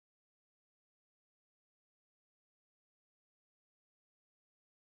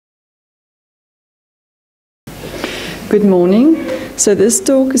Good morning. So this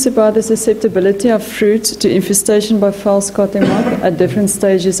talk is about the susceptibility of fruit to infestation by false codling moth at different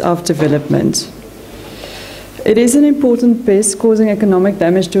stages of development. It is an important pest causing economic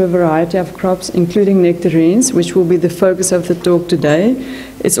damage to a variety of crops, including nectarines, which will be the focus of the talk today.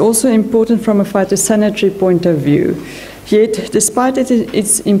 It's also important from a phytosanitary point of view. Yet, despite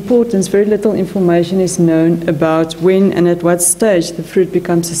its importance, very little information is known about when and at what stage the fruit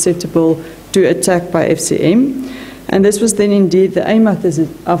becomes susceptible to attack by FCM. And this was then indeed the aim of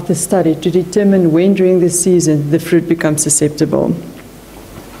the study, to determine when during the season the fruit becomes susceptible.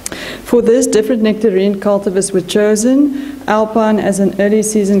 For this, different nectarine cultivars were chosen: Alpine as an early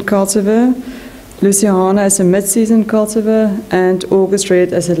season cultivar, Louisiana as a mid-season cultivar, and August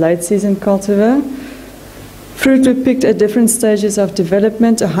Red as a late season cultivar. Fruit were picked at different stages of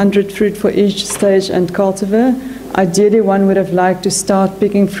development, 100 fruit for each stage and cultivar. Ideally, one would have liked to start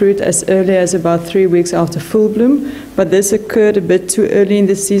picking fruit as early as about 3 weeks after full bloom, but this occurred a bit too early in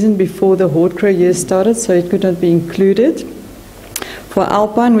the season before the horde crow year started, so it could not be included. For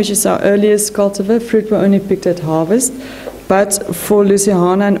Alpine, which is our earliest cultivar, fruit were only picked at harvest, but for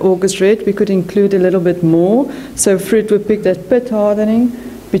Louisiana and August Red, we could include a little bit more, so fruit were picked at pit hardening,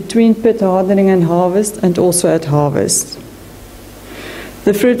 between pit hardening and harvest, and also at harvest.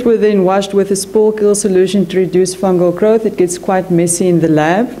 The fruit were then washed with a spore kill solution to reduce fungal growth. It gets quite messy in the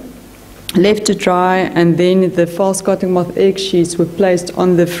lab. Left to dry, and then the false codling moth egg sheets were placed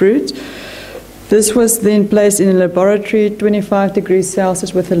on the fruit. This was then placed in a laboratory, 25 degrees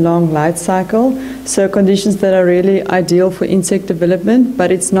Celsius with a long light cycle, so conditions that are really ideal for insect development,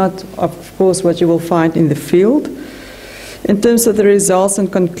 but it's not, of course, what you will find in the field. In terms of the results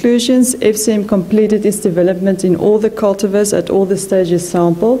and conclusions, FCM completed its development in all the cultivars at all the stages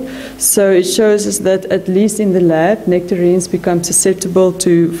sampled. So it shows us that at least in the lab, nectarines become susceptible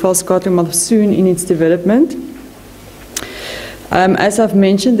to false codling moth soon in its development. As I've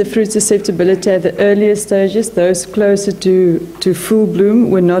mentioned, the fruit susceptibility at the earlier stages, those closer to full bloom,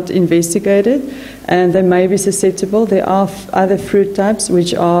 were not investigated, and they may be susceptible. There are other fruit types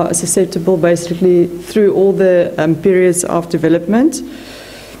which are susceptible basically through all the periods of development.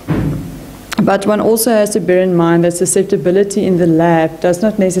 But one also has to bear in mind that susceptibility in the lab does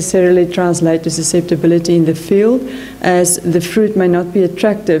not necessarily translate to susceptibility in the field, as the fruit may not be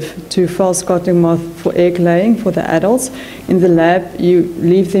attractive to false codling moth for egg laying for the adults. In the lab, you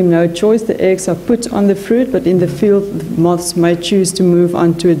leave them no choice. The eggs are put on the fruit, but in the field, the moths may choose to move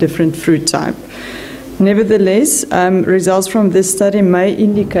on to a different fruit type. Nevertheless, results from this study may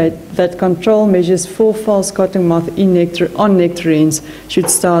indicate that control measures for false codling moth on nectarines should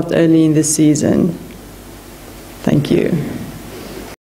start early in the season. Thank you.